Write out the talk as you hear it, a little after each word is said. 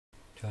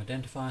To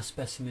identify a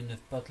specimen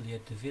of Buddleja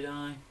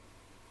davidii,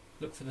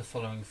 look for the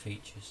following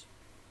features.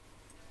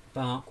 The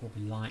bark will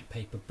be light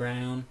paper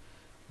brown,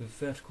 with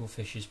vertical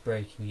fissures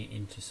breaking it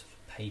into sort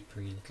of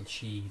papery little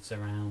sheaths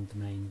around the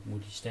main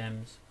woody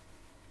stems.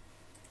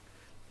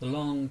 The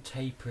long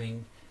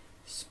tapering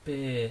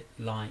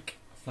spear-like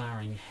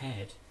flowering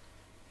head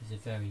is a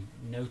very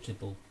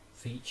notable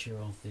feature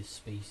of this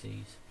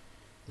species,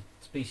 the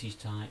species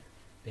type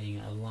being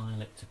a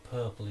lilac to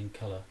purple in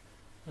colour,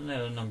 and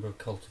there are a number of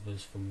cultivars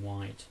from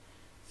white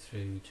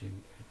through to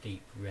a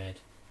deep red.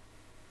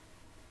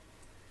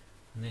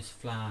 And this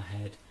flower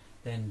head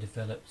then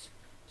develops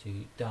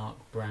to dark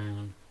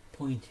brown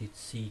pointed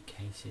seed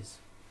cases.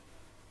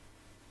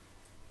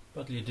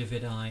 Buddleja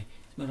davidii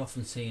is most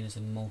often seen as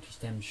a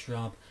multi-stemmed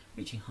shrub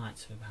reaching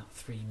heights of about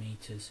 3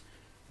 metres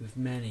with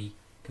many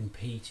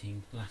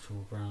competing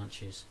lateral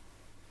branches.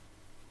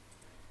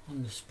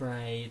 On the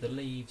spray the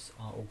leaves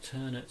are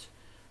alternate,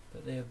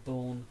 but they are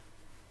borne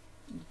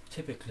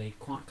typically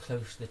quite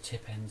close to the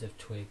tip ends of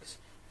twigs,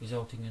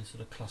 resulting in a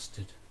sort of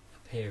clustered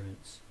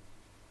appearance.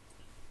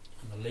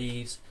 And the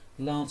leaves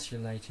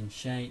lanceolate in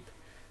shape,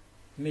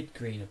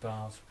 mid-green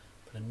above,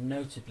 but a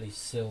notably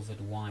silvered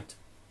white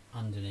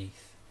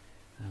underneath,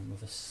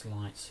 with a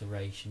slight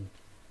serration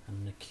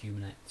and an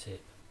acuminate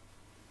tip.